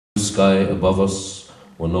sky above us,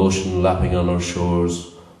 one ocean lapping on our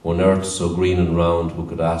shores, one earth so green and round, who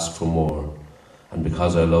could ask for more? And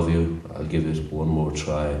because I love you, I'll give it one more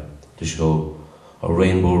try, to show our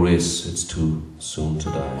rainbow race it's too soon to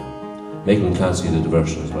die. Maitland can't see the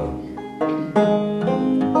diversion as well.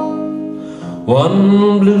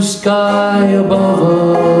 One blue sky above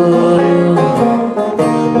us,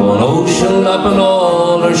 one ocean lapping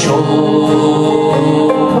all our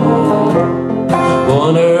shore,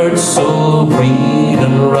 one earth so green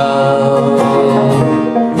and round,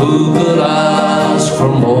 who could ask for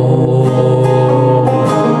more?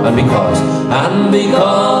 And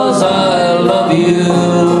because I love you,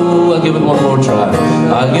 I'll give it one more try.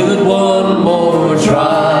 I'll give it one more try,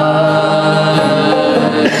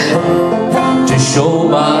 to show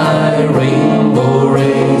my rainbow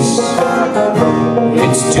race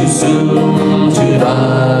it's too soon to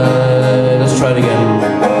die. Let's try it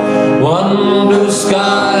again. One blue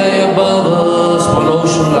sky above us, one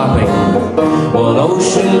ocean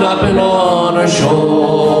lapping on our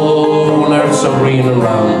shore, one earth so green and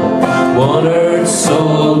round, one earth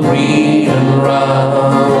so green and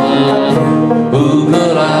round, who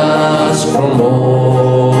could ask for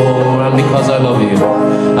more? And because I love you,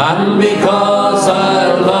 and because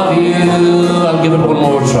I love you, I'll give it one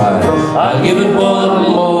more try. I'll give it one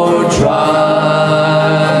more try,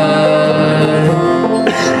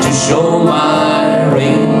 to show my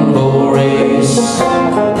rainbow race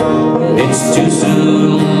it's too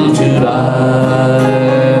soon to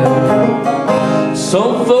die.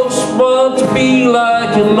 Some folks want to be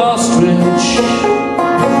like an ostrich,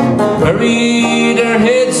 bury their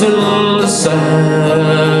heads in the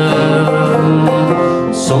sand.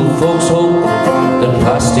 Some folks hope that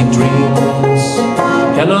plastic dreams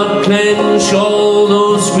cannot clench all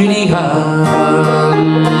those greedy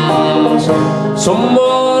hands. Some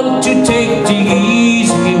want to take the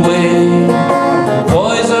easy way,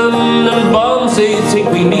 poison and bombs, they think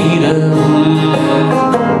we need them.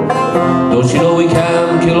 Don't you know we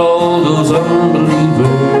can't kill all those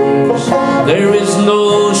unbelievers? There is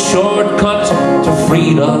no shortcut to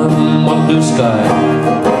freedom. One blue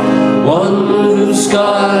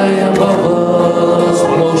sky above us,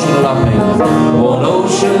 one ocean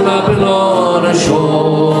lapping on a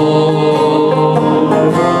shore,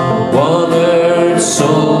 one earth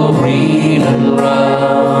so green and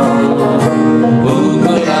round, who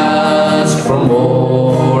could ask for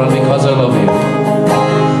more? And because I love you,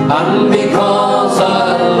 and because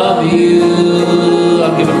I love you,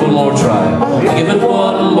 I'll give it one more try. I'll give it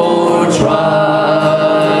one more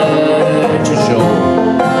try, to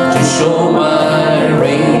show my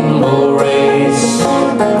rainbow race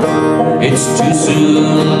it's too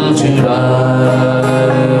soon to die.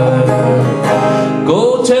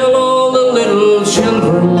 Go tell all the little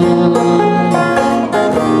children,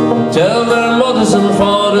 tell their mothers and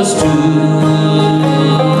fathers too,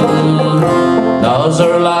 now's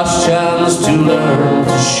our last chance to learn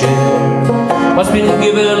to share what's been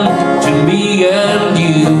given to me and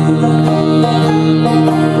you.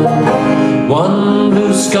 One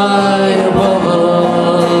blue sky above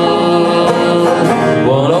us,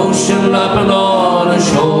 one ocean lapping on a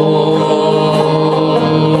shore,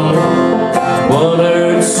 one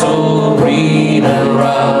earth so green and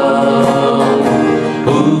round,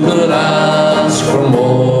 who could ask for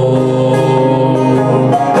more?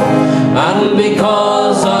 And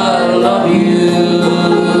because I love you,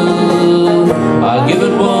 I'll give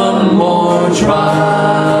it one more try,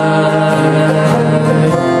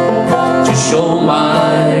 to show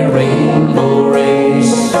my rainbow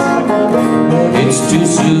race it's too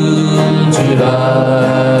soon to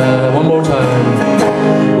die. One more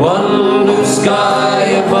time. One blue sky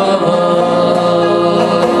above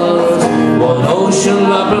us, one ocean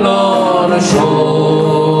lapping on a shore,